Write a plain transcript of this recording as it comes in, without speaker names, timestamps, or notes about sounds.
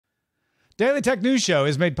Daily Tech News Show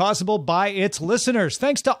is made possible by its listeners.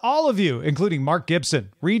 Thanks to all of you, including Mark Gibson,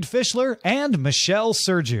 Reed Fischler, and Michelle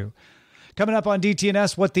Sergiu. Coming up on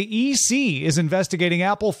DTNS, what the EC is investigating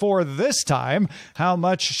Apple for this time, how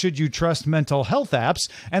much should you trust mental health apps,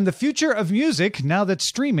 and the future of music now that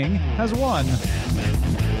streaming has won.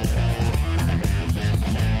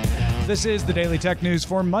 This is the Daily Tech News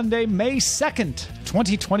for Monday, May 2nd,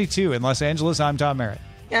 2022. In Los Angeles, I'm Tom Merritt.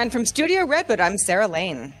 And from Studio Redwood, I'm Sarah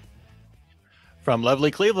Lane. From lovely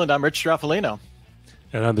Cleveland, I'm Rich Stroffolino.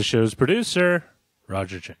 And I'm the show's producer,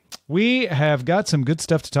 Roger Chang. We have got some good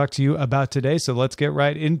stuff to talk to you about today, so let's get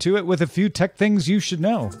right into it with a few tech things you should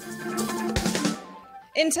know.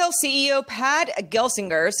 Intel CEO Pat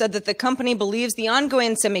Gelsinger said that the company believes the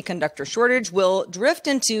ongoing semiconductor shortage will drift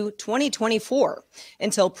into 2024.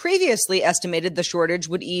 Intel previously estimated the shortage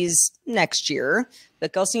would ease next year,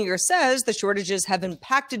 but Gelsinger says the shortages have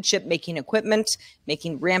impacted chip-making equipment,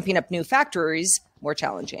 making ramping up new factories more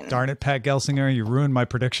challenging. Darn it, Pat Gelsinger, you ruined my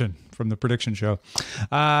prediction from the prediction show.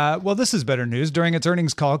 Well, this is better news. During its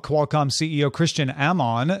earnings call, Qualcomm CEO Christian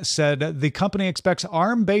Amon said the company expects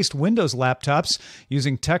ARM-based Windows laptops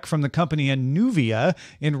using tech from the company Nuvia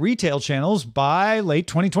in retail channels by late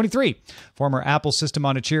 2023. Former Apple System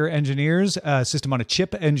on a Chip engineers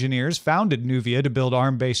founded Nuvia to build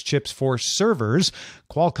ARM-based chips for servers.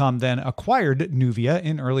 Qualcomm then acquired Nuvia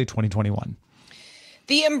in early 2021.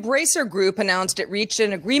 The Embracer Group announced it reached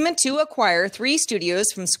an agreement to acquire 3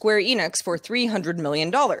 studios from Square Enix for $300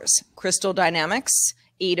 million. Crystal Dynamics,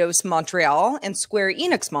 Eidos Montreal, and Square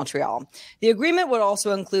Enix Montreal. The agreement would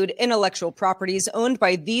also include intellectual properties owned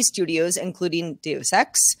by these studios, including Deus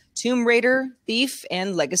Ex, Tomb Raider, Thief,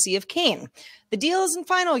 and Legacy of Kain. The deal isn't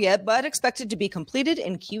final yet, but expected to be completed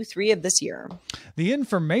in Q3 of this year. The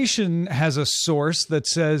information has a source that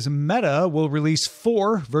says Meta will release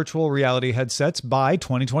 4 virtual reality headsets by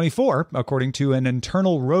 2024, according to an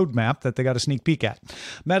internal roadmap that they got a sneak peek at.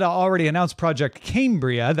 Meta already announced Project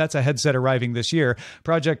Cambria. That's a headset arriving this year.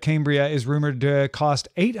 Project Cambria is rumored to cost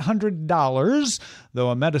 $800, though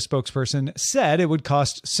a Meta spokesperson said it would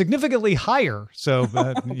cost significantly higher. So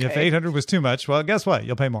Okay. If 800 was too much, well, guess what?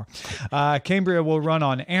 You'll pay more. Cambria will run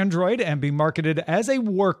on Android and be marketed as a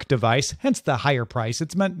work device, hence the higher price.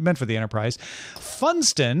 It's meant for the enterprise.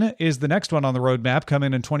 Funston is the next one on the roadmap,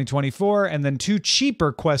 coming in 2024, and then 2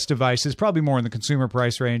 cheaper Quest devices, probably more in the consumer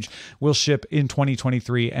price range, will ship in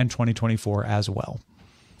 2023 and 2024 as well.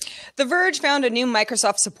 The Verge found a new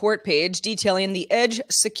Microsoft support page detailing the Edge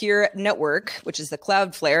Secure Network, which is the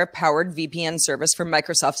Cloudflare-powered VPN service for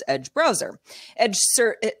Microsoft's Edge browser. Edge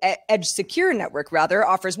Secure Network,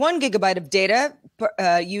 offers 1 gigabyte of data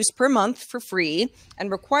use per month for free and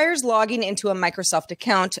requires logging into a Microsoft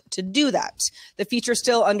account to do that. The feature is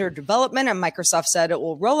still under development, and Microsoft said it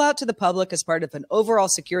will roll out to the public as part of an overall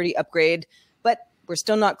security upgrade, but we're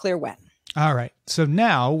still not clear when. All right. So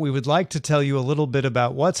now we would like to tell you a little bit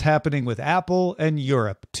about what's happening with Apple and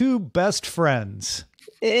Europe, 2 best friends.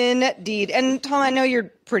 Indeed. And Tom, I know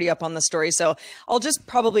you're pretty up on the story, so I'll just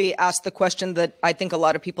probably ask the question that I think a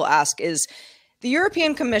lot of people ask is, the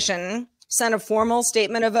European Commission sent a formal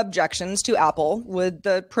statement of objections to Apple with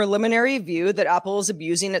the preliminary view that Apple is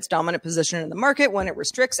abusing its dominant position in the market when it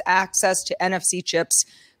restricts access to NFC chips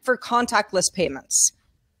for contactless payments.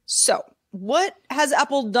 So what has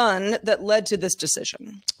Apple done that led to this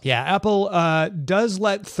decision? Yeah, Apple does not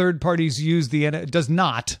let third parties use the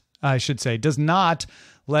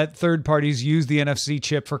NFC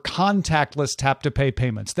chip for contactless tap-to-pay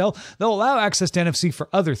payments. They'll allow access to NFC for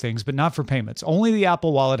other things, but not for payments. Only the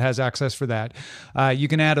Apple Wallet has access for that. You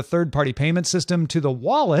can add a third-party payment system to the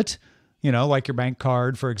wallet, like your bank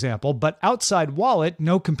card, for example. But outside Wallet,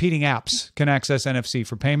 no competing apps can access NFC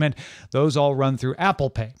for payment. Those all run through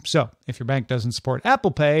Apple Pay. So if your bank doesn't support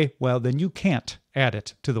Apple Pay, well, then you can't add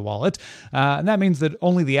it to the wallet. And that means that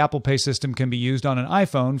only the Apple Pay system can be used on an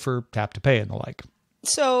iPhone for tap to pay and the like.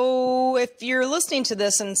 So if you're listening to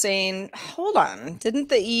this and saying, hold on, didn't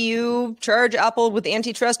the EU charge Apple with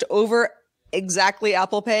antitrust over exactly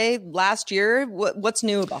Apple Pay last year? What's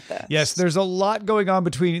new about this? Yes, there's a lot going on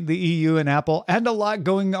between the EU and Apple, and a lot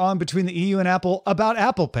going on between the EU and Apple about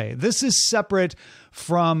Apple Pay. This is separate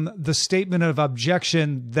from the statement of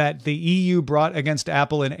objection that the EU brought against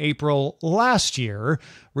Apple in April last year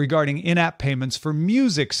regarding in-app payments for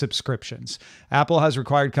music subscriptions. Apple has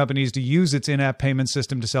required companies to use its in-app payment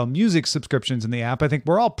system to sell music subscriptions in the app. I think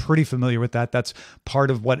we're all pretty familiar with that. That's part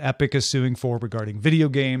of what Epic is suing for regarding video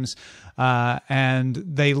games. And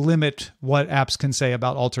they limit what apps can say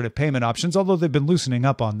about alternate payment options, although they've been loosening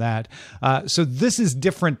up on that. So this is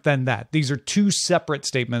different than that. These are 2 separate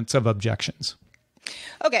statements of objections.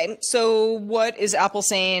 Okay, so what is Apple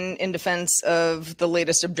saying in defense of the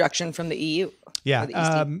latest objection from the EU? Yeah, the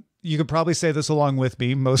EC? You could probably say this along with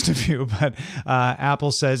me, most of you, but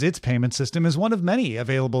Apple says its payment system is one of many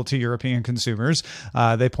available to European consumers.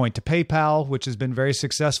 They point to PayPal, which has been very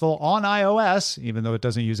successful on iOS, even though it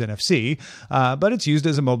doesn't use NFC, but it's used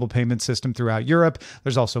as a mobile payment system throughout Europe.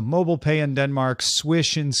 There's also Mobile Pay in Denmark,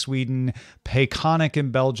 Swish in Sweden, Payconic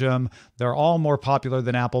in Belgium. They're all more popular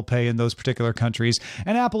than Apple Pay in those particular countries.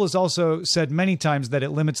 And Apple has also said many times that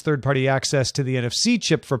it limits third-party access to the NFC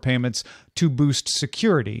chip for payments to boost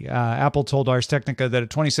security. Apple told Ars Technica that a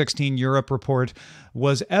 2016 Europe report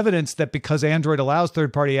was evidence that because Android allows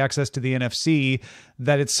third-party access to the NFC,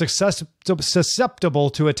 that it's susceptible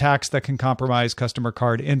to attacks that can compromise customer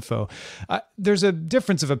card info. There's a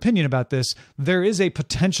difference of opinion about this. There is a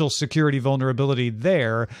potential security vulnerability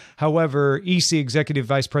there. However, EC Executive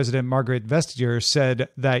Vice President Margaret Vestager said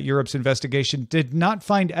that Europe's investigation did not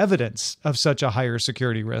find evidence of such a higher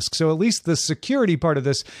security risk. So at least the security part of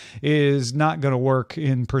this is not going to work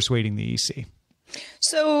in persuading the EC.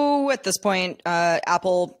 So at this point,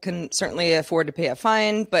 Apple can certainly afford to pay a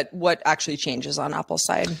fine, but what actually changes on Apple's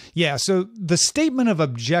side? Yeah, so the statement of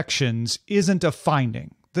objections isn't a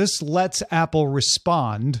finding. This lets Apple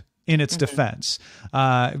respond in its defense,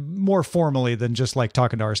 more formally than just like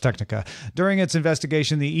talking to Ars Technica. During its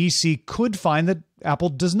investigation, the EC could find that Apple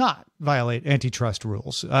does not violate antitrust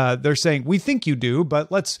rules. They're saying, we think you do,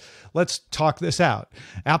 but let's talk this out.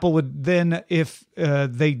 Apple would then, if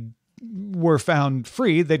they were found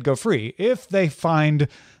free, they'd go free. If they find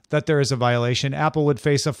that there is a violation, Apple would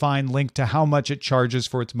face a fine linked to how much it charges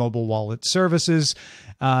for its mobile wallet services.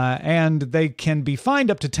 And they can be fined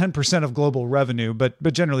up to 10% of global revenue, but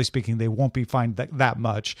generally speaking, they won't be fined that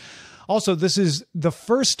much. Also, this is the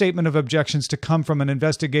first statement of objections to come from an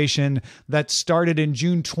investigation that started in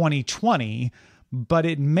June 2020, but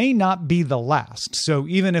it may not be the last. So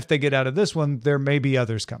even if they get out of this one, there may be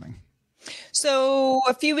others coming. So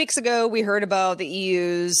a few weeks ago, we heard about the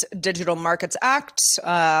EU's Digital Markets Act,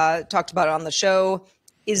 talked about it on the show.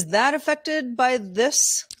 Is that affected by this?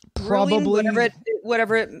 Probably. Ruling,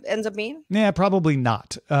 whatever it ends up being? Yeah, probably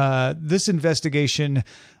not. This investigation,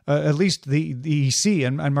 at least the EC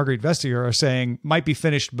and Margaret Vestager are saying, might be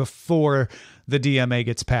finished before the DMA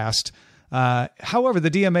gets passed. However,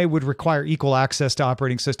 the DMA would require equal access to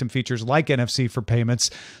operating system features like NFC for payments.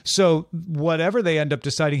 So whatever they end up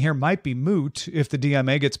deciding here might be moot if the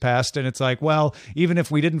DMA gets passed. And it's like, well, even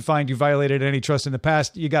if we didn't find you violated antitrust in the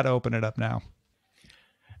past, you got to open it up now.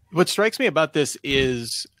 What strikes me about this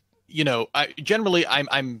is,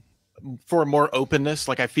 I'm for more openness.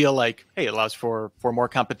 Like, I feel like, hey, it allows for more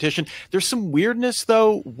competition. There's some weirdness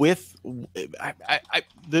though with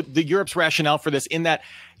the Europe's rationale for this, in that,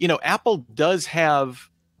 Apple does have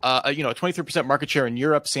a 23% market share in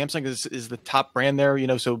Europe. Samsung is the top brand there,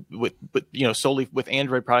 so solely with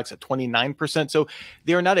Android products at 29%. So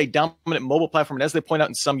they are not a dominant mobile platform. And as they point out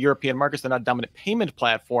in some European markets, they're not a dominant payment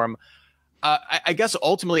platform. I guess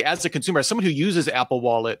ultimately, as a consumer, as someone who uses Apple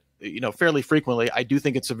Wallet, fairly frequently, I do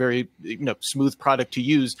think it's a very, smooth product to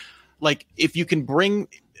use. Like, if you can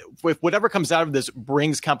if whatever comes out of this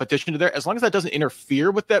brings competition to there, as long as that doesn't interfere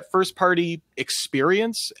with that first party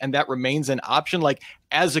experience and that remains an option, like,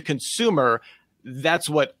 as a consumer, that's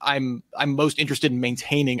what I'm most interested in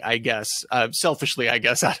maintaining, I guess, selfishly, I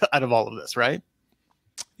guess, out of all of this, right?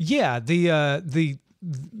 Yeah, the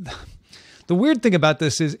weird thing about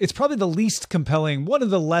this is it's probably the least compelling, one of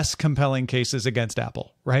the less compelling cases against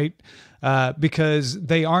Apple, right? Because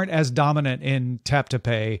they aren't as dominant in tap to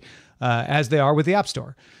pay as they are with the App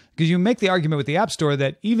Store. Because you make the argument with the App Store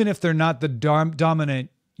that even if they're not the dominant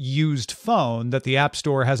used phone, that the App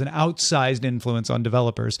Store has an outsized influence on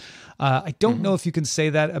developers. I don't know if you can say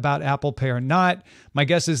that about Apple Pay or not. My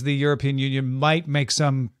guess is the European Union might make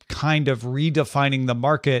some kind of redefining the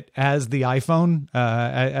market as the iPhone,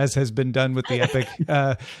 as has been done with the Epic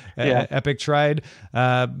Epic Tried.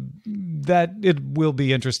 That it will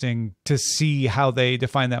be interesting to see how they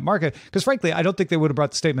define that market. Because frankly, I don't think they would have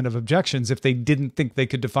brought the statement of objections if they didn't think they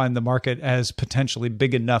could define the market as potentially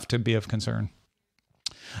big enough to be of concern.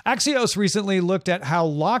 Axios recently looked at how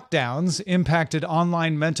lockdowns impacted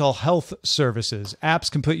online mental health services. Apps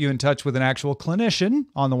can put you in touch with an actual clinician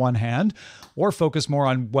on the one hand, or focus more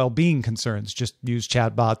on well-being concerns. Just use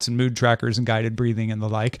chatbots and mood trackers and guided breathing and the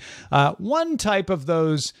like. One type of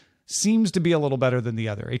those seems to be a little better than the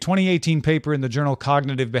other. A 2018 paper in the journal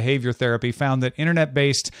Cognitive Behavior Therapy found that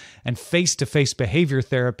internet-based and face-to-face behavior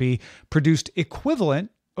therapy produced equivalent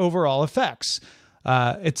overall effects.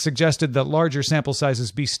 It suggested that larger sample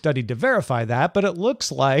sizes be studied to verify that, but it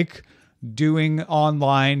looks like doing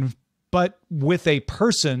online but with a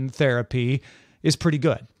person therapy is pretty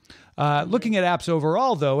good. Looking at apps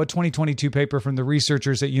overall, though, a 2022 paper from the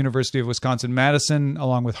researchers at University of Wisconsin-Madison,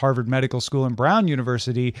 along with Harvard Medical School and Brown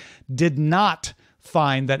University, did not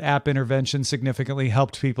find that app intervention significantly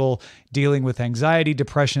helped people dealing with anxiety,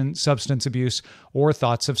 depression, substance abuse, or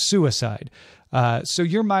thoughts of suicide. So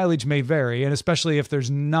your mileage may vary, and especially if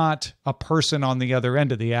there's not a person on the other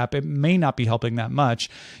end of the app, it may not be helping that much.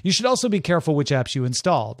 You should also be careful which apps you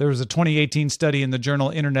install. There was a 2018 study in the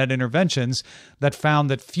journal Internet Interventions that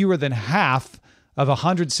found that fewer than half of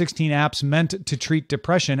 116 apps meant to treat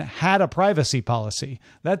depression had a privacy policy.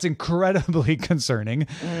 That's incredibly concerning.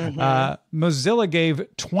 Mozilla gave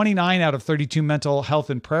 29 out of 32 mental health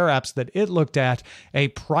and prayer apps that it looked at a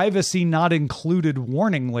privacy not included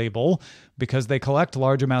warning label because they collect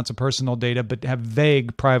large amounts of personal data but have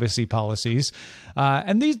vague privacy policies.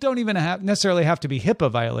 And these don't even necessarily have to be HIPAA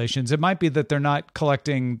violations. It might be that they're not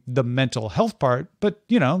collecting the mental health part, but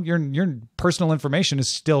your personal information is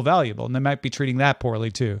still valuable, and they might be treating that poorly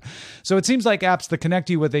too. So it seems like apps that connect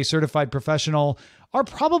you with a certified professional are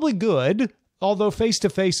probably good, although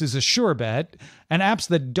face-to-face is a sure bet. And apps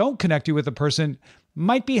that don't connect you with a person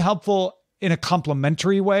might be helpful in a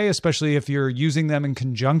complementary way, especially if you're using them in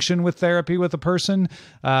conjunction with therapy with a person.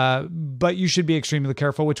 But you should be extremely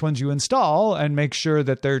careful which ones you install and make sure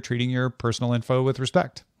that they're treating your personal info with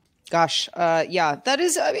respect. Gosh, yeah, that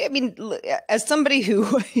is, I mean, as somebody who,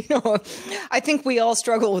 I think we all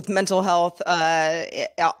struggle with mental health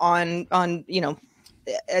on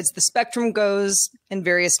as the spectrum goes in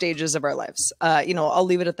various stages of our lives. I'll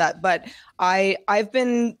leave it at that. But I've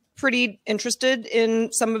been pretty interested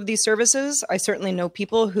in some of these services. I certainly know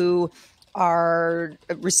people who are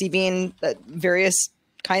receiving various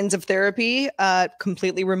kinds of therapy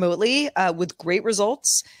completely remotely with great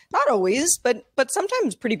results. Not always, but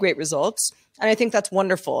sometimes pretty great results. And I think that's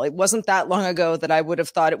wonderful. It wasn't that long ago that I would have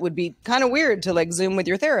thought it would be kind of weird to like Zoom with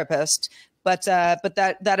your therapist, but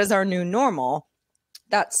that is our new normal.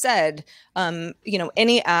 That said,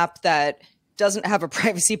 any app that doesn't have a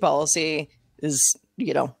privacy policy is,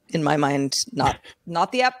 in my mind,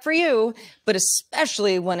 not the app for you, but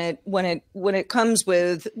especially when it comes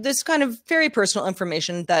with this kind of very personal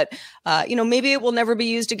information that, maybe it will never be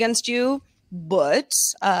used against you. But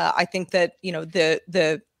I think that,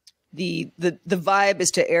 the vibe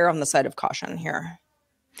is to err on the side of caution here.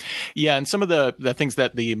 Yeah, and some of the things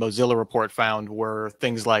that the Mozilla report found were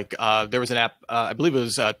things like there was an app, I believe it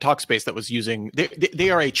was Talkspace, that was using. They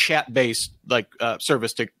are a chat-based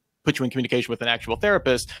service to put you in communication with an actual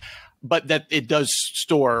therapist, but that it does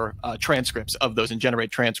store transcripts of those and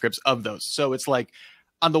generate transcripts of those. So it's like,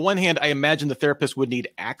 on the one hand, I imagine the therapist would need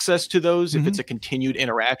access to those if it's a continued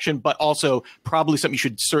interaction, but also probably something you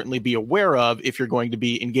should certainly be aware of if you're going to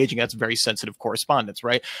be engaging. That's very sensitive correspondence,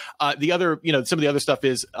 right? The other, some of the other stuff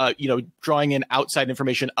is, drawing in outside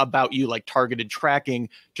information about you, like targeted tracking,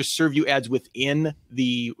 to serve you ads within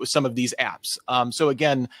some of these apps. So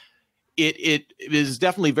again, it is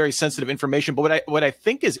definitely very sensitive information. But what I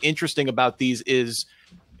think is interesting about these is,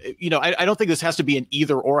 I don't think this has to be an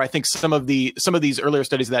either or. I think some of these earlier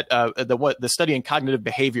studies that the study in cognitive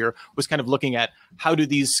behavior was kind of looking at how do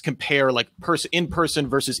these compare, like in-person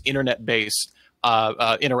versus internet-based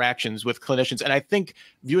interactions with clinicians. And I think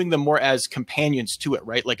viewing them more as companions to it,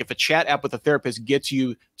 right? Like if a chat app with a therapist gets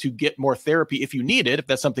you to get more therapy if you need it, if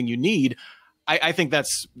that's something you need, I think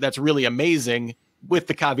that's really amazing, with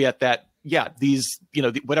the caveat that, yeah, these,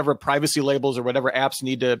 whatever privacy labels or whatever apps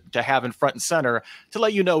need to have in front and center to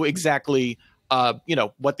let you know exactly,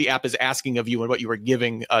 what the app is asking of you and what you are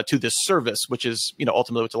giving to this service, which is,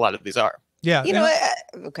 ultimately what a lot of these are. Yeah.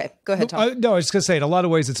 Okay, go ahead, Tom. No, I was just going to say, in a lot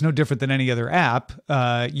of ways, it's no different than any other app.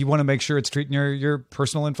 You want to make sure it's treating your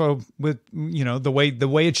personal info with, the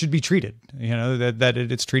way it should be treated, that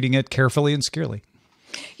it's treating it carefully and securely.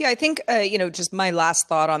 Yeah, I think, just my last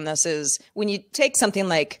thought on this is when you take something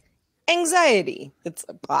like anxiety,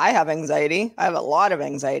 I have anxiety. I have a lot of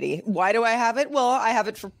anxiety. Why do I have it? Well, I have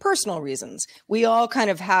it for personal reasons. We all kind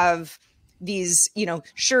of have these,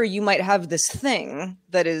 sure, you might have this thing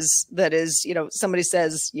that is, somebody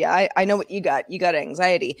says, yeah, I know what you got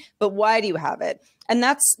anxiety, but why do you have it? And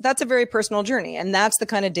that's a very personal journey. And that's the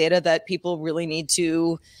kind of data that people really need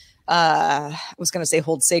to, I was going to say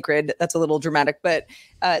hold sacred. That's a little dramatic, but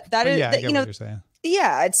that is, I get what you're saying.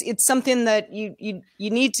 Yeah, it's something that you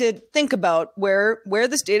need to think about where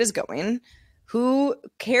this data is going, who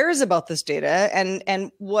cares about this data,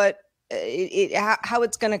 and what how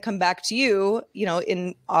it's going to come back to you,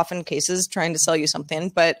 in often cases trying to sell you something,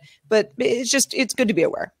 but it's good to be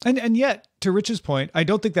aware. And yet, to Rich's point, I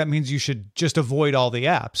don't think that means you should just avoid all the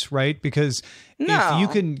apps, right? Because if you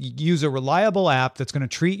can use a reliable app that's going to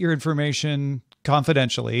treat your information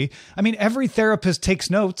confidentially. I mean, every therapist takes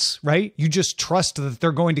notes, right? You just trust that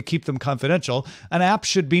they're going to keep them confidential. An app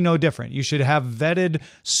should be no different. You should have vetted,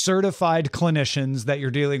 certified clinicians that you're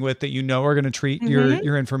dealing with that you know are going to treat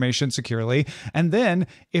your information securely. And then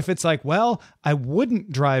if it's like, well, I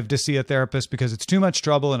wouldn't drive to see a therapist because it's too much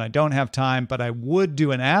trouble and I don't have time, but I would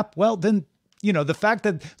do an app, well, then the fact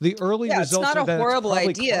that the early results it's not are that a horrible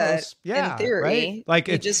idea in theory. Right? Like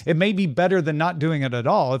it may be better than not doing it at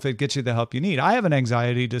all if it gets you the help you need. I have an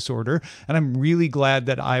anxiety disorder, and I'm really glad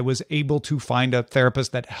that I was able to find a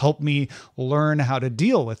therapist that helped me learn how to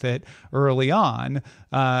deal with it early on.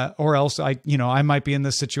 Or else I might be in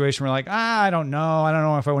this situation where I don't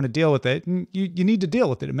know if I want to deal with it. And you need to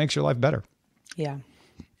deal with it. It makes your life better. Yeah.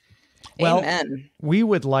 Well, Amen. We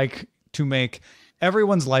would like to make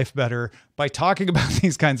everyone's life better by talking about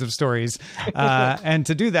these kinds of stories. And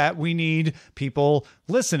to do that, we need people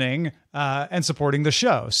listening and supporting the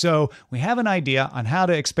show. So we have an idea on how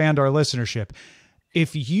to expand our listenership.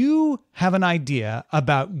 If you have an idea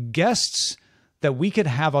about guests that we could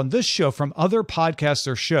have on this show from other podcasts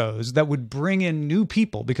or shows that would bring in new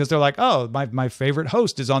people because they're like, oh, my favorite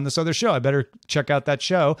host is on this other show, I better check out that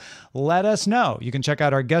show, let us know. You can check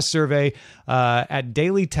out our guest survey at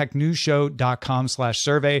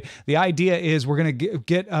dailytechnewsshow.com/survey. The idea is we're going to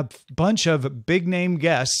get a bunch of big name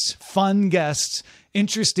guests, fun guests,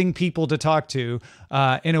 interesting people to talk to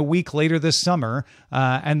in a week later this summer,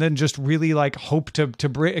 and then just really hope to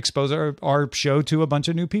expose our show to a bunch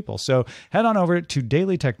of new people. So head on over to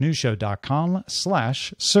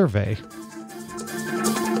dailytechnewsshow.com/survey.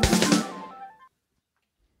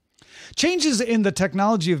 Changes in the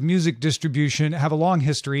technology of music distribution have a long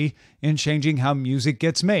history in changing how music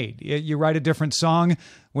gets made. You write a different song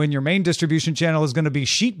when your main distribution channel is going to be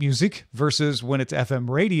sheet music versus when it's FM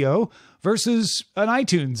radio versus an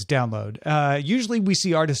iTunes download. Usually we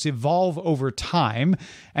see artists evolve over time,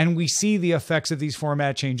 and we see the effects of these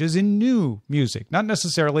format changes in new music, not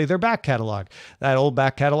necessarily their back catalog. That old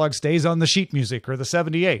back catalog stays on the sheet music or the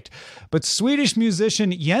 78. But Swedish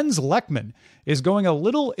musician Jens Lekman is going a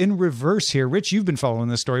little in reverse here. Rich, you've been following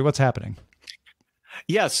this story. What's happening?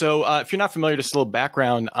 Yeah, so if you're not familiar, just a little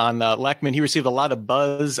background on Lekman. He received a lot of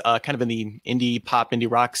buzz kind of in the indie pop, indie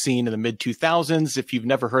rock scene in the mid-2000s. If you've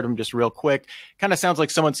never heard him, just real quick, kind of sounds like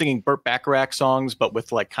someone singing Burt Bacharach songs, but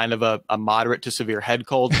with kind of a moderate to severe head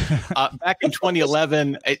cold. Back in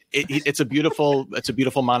 2011, it's a beautiful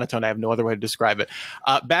monotone. I have no other way to describe it.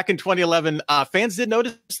 Back in 2011, fans did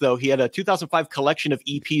notice, though, he had a 2005 collection of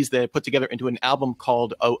EPs that put together into an album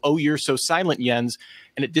called Oh, You're So Silent, Jens,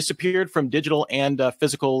 and it disappeared from digital and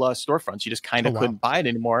physical storefronts. You just kind of couldn't buy it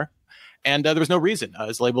anymore. And there was no reason.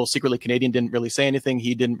 His label, Secretly Canadian, didn't really say anything.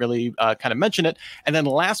 He didn't really kind of mention it. And then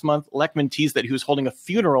last month, Lekman teased that he was holding a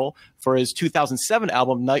funeral for his 2007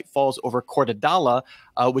 album, Night Falls Over Kortedala,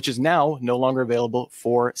 which is now no longer available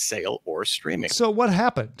for sale or streaming. So what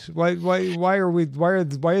happened? Why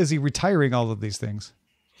is he retiring all of these things?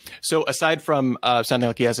 So aside from sounding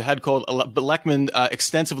like he has a head cold, but Lekman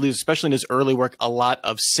extensively, especially in his early work, a lot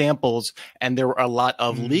of samples, and there were a lot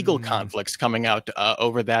of legal conflicts coming out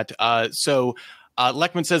over that. So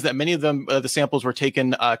Lekman says that many of them, the samples were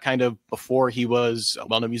taken kind of before he was a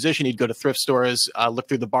well-known musician. He'd go to thrift stores, look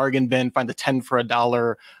through the bargain bin, find the 10 for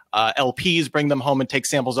 $1 LPs, bring them home and take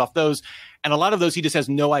samples off those. And a lot of those, he just has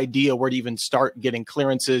no idea where to even start getting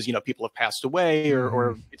clearances. People have passed away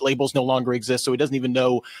or labels no longer exist. So he doesn't even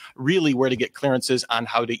know really where to get clearances on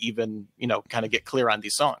how to even, kind of get clear on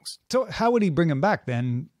these songs. So how would he bring them back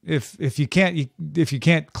then if you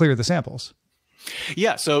can't clear the samples?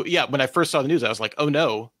 Yeah. So, when I first saw the news, I was like, oh,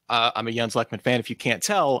 no. I'm a Jens Lekman fan. If you can't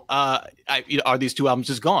tell, are these two albums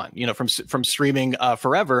just gone, from streaming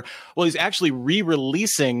forever? Well, he's actually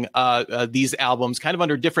re-releasing these albums kind of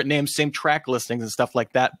under different names, same track listings and stuff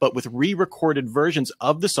like that, but with re-recorded versions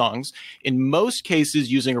of the songs, in most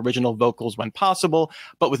cases using original vocals when possible,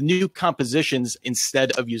 but with new compositions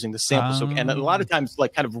instead of using the samples. So, and a lot of times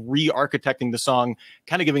kind of re-architecting the song,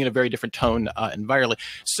 kind of giving it a very different tone entirely.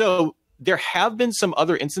 So, there have been some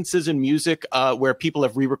other instances in music where people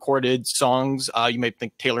have re-recorded songs. You may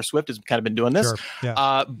think Taylor Swift has kind of been doing this. Sure.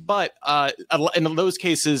 Yeah. But in those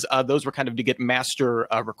cases, those were kind of to get master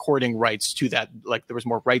recording rights to that. There was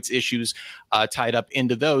more rights issues tied up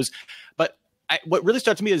into those. But what really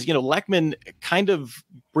started to me is, Lekman kind of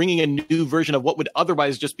bringing a new version of what would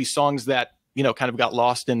otherwise just be songs that kind of got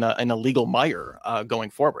lost in a legal mire going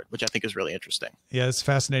forward, which I think is really interesting. Yeah, it's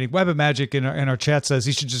fascinating. Web of Magic in our chat says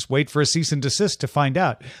he should just wait for a cease and desist to find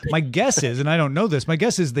out. My guess is, and I don't know this, my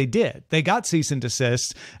guess is they did. They got cease and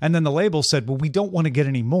desist, and then the label said, well, we don't want to get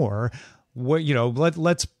any more.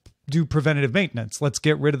 Let's do preventative maintenance. Let's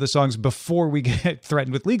get rid of the songs before we get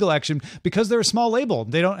threatened with legal action, because they're a small label.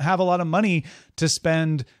 They don't have a lot of money to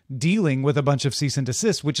spend dealing with a bunch of cease and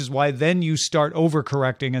desist, which is why then you start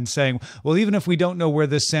overcorrecting and saying, well, even if we don't know where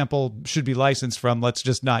this sample should be licensed from, let's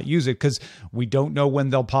just not use it because we don't know when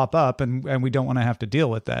they'll pop up and we don't want to have to deal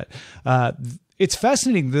with that. It's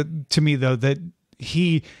fascinating to me, though, that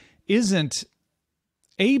he isn't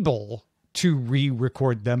able to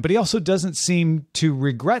re-record them, but he also doesn't seem to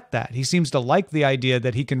regret that. He seems to like the idea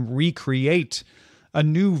that he can recreate a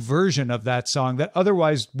new version of that song that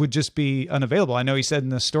otherwise would just be unavailable. I know he said in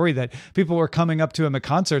the story that people were coming up to him at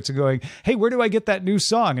concerts and going, hey, where do I get that new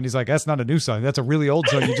song? And he's like, that's not a new song. That's a really old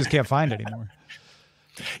song. You just can't find anymore.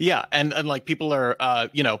 Yeah, and like people are,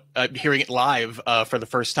 hearing it live for the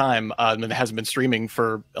first time, and it hasn't been streaming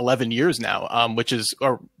for 11 years now, which is,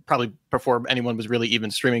 or probably before anyone was really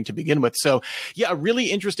even streaming to begin with. So yeah,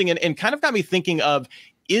 really interesting, and kind of got me thinking of,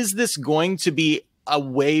 is this going to be a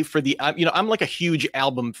way for the, I'm like a huge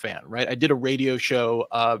album fan, right? I did a radio show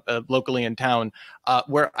locally in town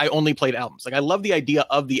where I only played albums. Like, I love the idea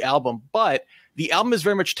of the album, but the album is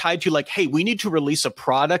very much tied to like, hey, we need to release a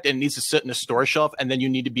product and it needs to sit in a store shelf, and then you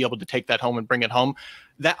need to be able to take that home and bring it home.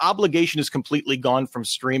 That obligation is completely gone from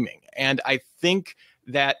streaming. And I think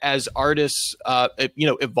that as artists,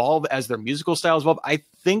 evolve, as their musical styles evolve, I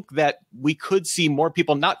think that we could see more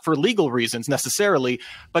people, not for legal reasons necessarily,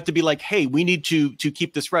 but to be like, hey, we need to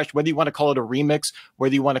keep this fresh, whether you want to call it a remix,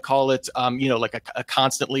 whether you want to call it, like a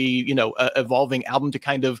constantly, evolving album, to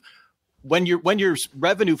kind of, when your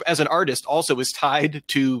revenue as an artist also is tied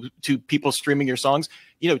to people streaming your songs,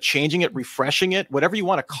 changing it, refreshing it, whatever you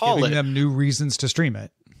want to call it. Giving them new reasons to stream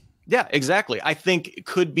it. Yeah, exactly. I think it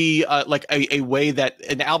could be like a way that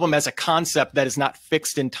an album as a concept that is not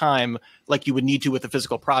fixed in time, like you would need to with a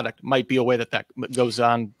physical product, might be a way that goes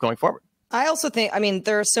on going forward. I also think,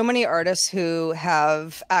 there are so many artists who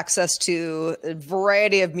have access to a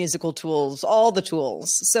variety of musical tools, all the tools.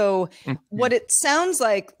 So what it sounds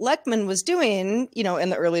like Lechman was doing, in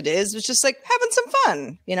the early days, was just like having some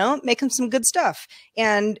fun, making some good stuff.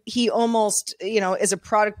 And he almost, is a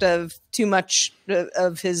product of too much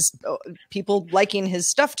of his people liking his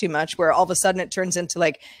stuff too much, where all of a sudden it turns into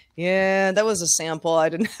like, yeah, that was a sample I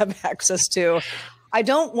didn't have access to. I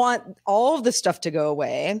don't want all of the stuff to go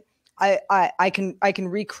away. I can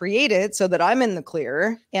recreate it so that I'm in the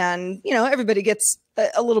clear, and everybody gets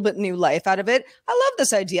a little bit new life out of it. I love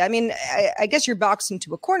this idea. I guess you're boxed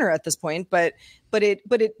into a corner at this point, but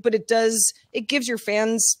it gives your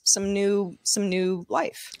fans some new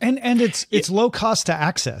life. And it's low cost to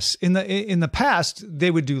access. In the past, they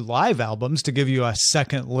would do live albums to give you a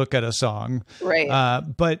second look at a song, right?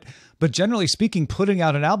 But generally speaking, putting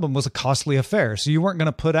out an album was a costly affair. So you weren't going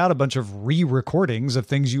to put out a bunch of re-recordings of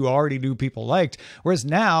things you already knew people liked. Whereas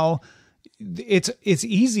now it's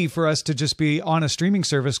easy for us to just be on a streaming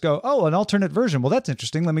service, go, oh, an alternate version. Well, that's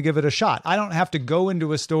interesting. Let me give it a shot. I don't have to go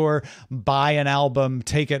into a store, buy an album,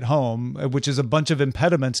 take it home, which is a bunch of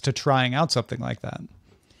impediments to trying out something like that.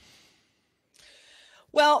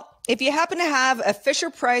 Well, if you happen to have a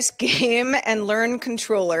Fisher-Price Game and Learn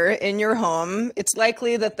controller in your home, it's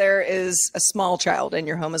likely that there is a small child in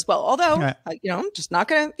your home as well. Although, I'm just not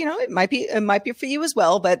going to, it might be for you as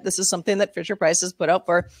well, but this is something that Fisher-Price has put out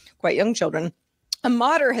for quite young children. A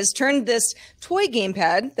modder has turned this toy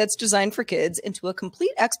gamepad that's designed for kids into a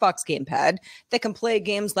complete Xbox gamepad that can play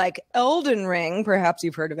games like Elden Ring, perhaps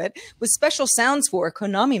you've heard of it, with special sounds for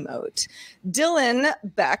Konami mode. Dylan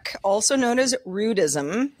Beck, also known as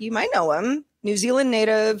Rudism, you might know him, New Zealand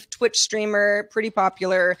native, Twitch streamer, pretty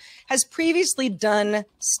popular, has previously done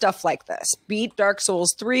stuff like this. Beat Dark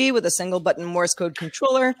Souls 3 with a single button Morse code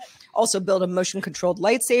controller, also built a motion controlled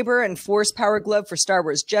lightsaber and Force power glove for Star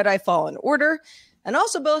Wars Jedi Fallen Order, and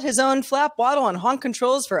also built his own flap waddle and honk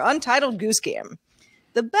controls for Untitled Goose Game.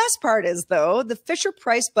 The best part is, though, the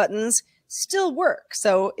Fisher-Price buttons still work.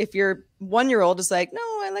 So if your 1-year-old is like, no,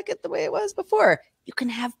 I like it the way it was before, you can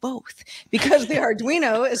have both, because the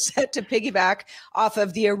Arduino is set to piggyback off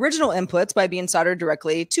of the original inputs by being soldered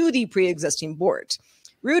directly to the pre-existing board.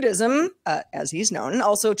 Rudism, as he's known,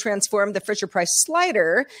 also transformed the Fisher-Price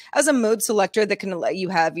slider as a mode selector that can let you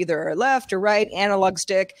have either a left or right analog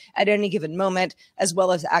stick at any given moment, as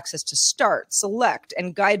well as access to start, select,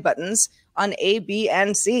 and guide buttons on A, B,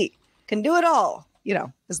 and C. Can do it all.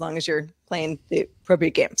 as long as you're playing the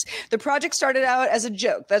appropriate games. The project started out as a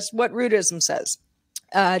joke. That's what Rootism says.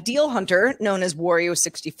 Deal Hunter, known as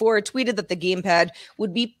Wario64, tweeted that the gamepad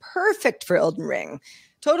would be perfect for Elden Ring.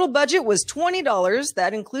 Total budget was $20.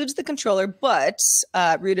 That includes the controller, but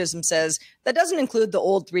Rootism says that doesn't include the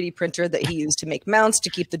old 3D printer that he used to make mounts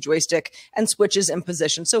to keep the joystick and switches in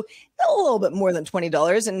position. So a little bit more than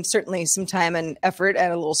 $20, and certainly some time and effort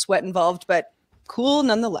and a little sweat involved, but cool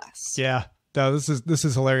nonetheless. Yeah, no, this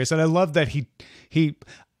is hilarious, and I love that he.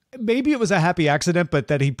 Maybe it was a happy accident, but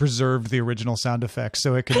that he preserved the original sound effects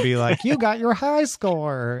so it could be like, you got your high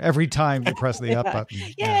score every time you press the up button.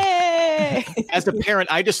 Yay! Yeah. As a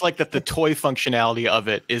parent, I just like that the toy functionality of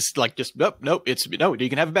it is like just nope. You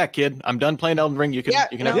can have it back, kid. I'm done playing Elden Ring. You can have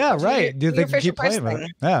it. Yeah, right. They can keep playing with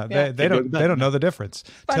it. Yeah, they don't know the difference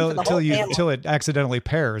till it accidentally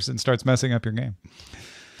pairs and starts messing up your game.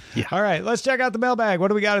 Yeah. All right, let's check out the mailbag. What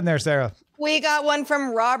do we got in there, Sarah? We got one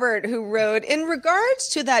from Robert, who wrote, in regards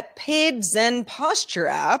to that paid Zen posture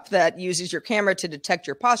app that uses your camera to detect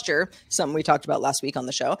your posture, something we talked about last week on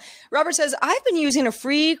the show. Robert says, I've been using a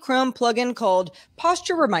free Chrome plugin called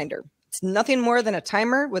Posture Reminder. It's nothing more than a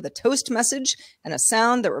timer with a toast message and a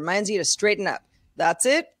sound that reminds you to straighten up. That's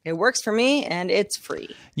it. It works for me, and it's free.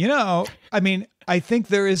 I think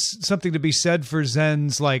there is something to be said for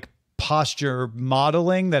Zen's posture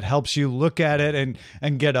modeling that helps you look at it and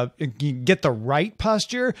get the right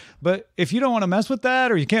posture. But if you don't want to mess with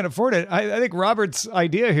that or you can't afford it, I think Robert's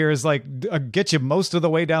idea here is get you most of the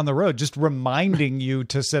way down the road. Just reminding you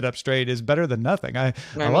to sit up straight is better than nothing. I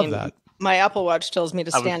love that. My Apple Watch tells me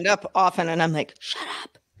to stand up often, and I'm like, shut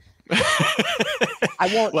up.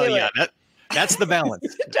 I won't do it. That's the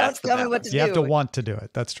balance. Don't tell me what to do. You have to want to do it.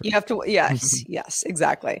 That's true. You have to. Yes,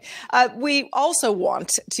 exactly. We also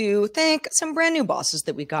want to thank some brand new bosses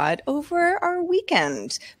that we got over our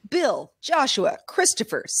weekend. Bill, Joshua,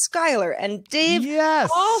 Christopher, Skylar, and Dave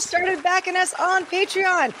all started backing us on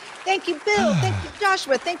Patreon. Thank you, Bill. Thank you,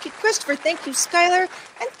 Joshua. Thank you, Christopher. Thank you, Skylar.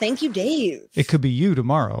 And thank you, Dave. It could be you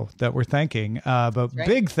tomorrow that we're thanking. But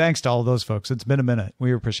big thanks to all those folks. It's been a minute.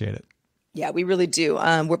 We appreciate it. Yeah, we really do.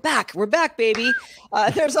 We're back, baby.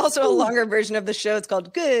 There's also a longer version of the show. It's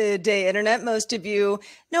called Good Day Internet. Most of you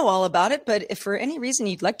know all about it, but if for any reason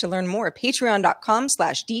you'd like to learn more,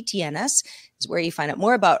 patreon.com/DTNS is where you find out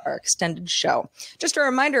more about our extended show. Just a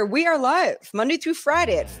reminder, we are live Monday through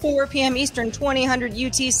Friday at 4 p.m. Eastern, 2000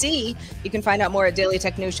 UTC. You can find out more at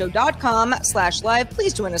dailytechnewsshow.com/live.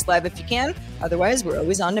 Please join us live if you can. Otherwise, we're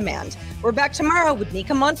always on demand. We're back tomorrow with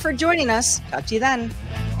Nika Montford joining us. Talk to you then.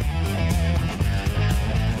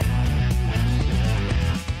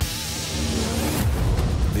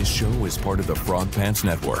 This show is part of the Frog Pants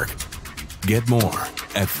Network. Get more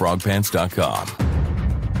at frogpants.com.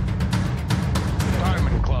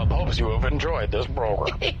 Diamond Club hopes you have enjoyed this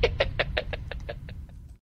program.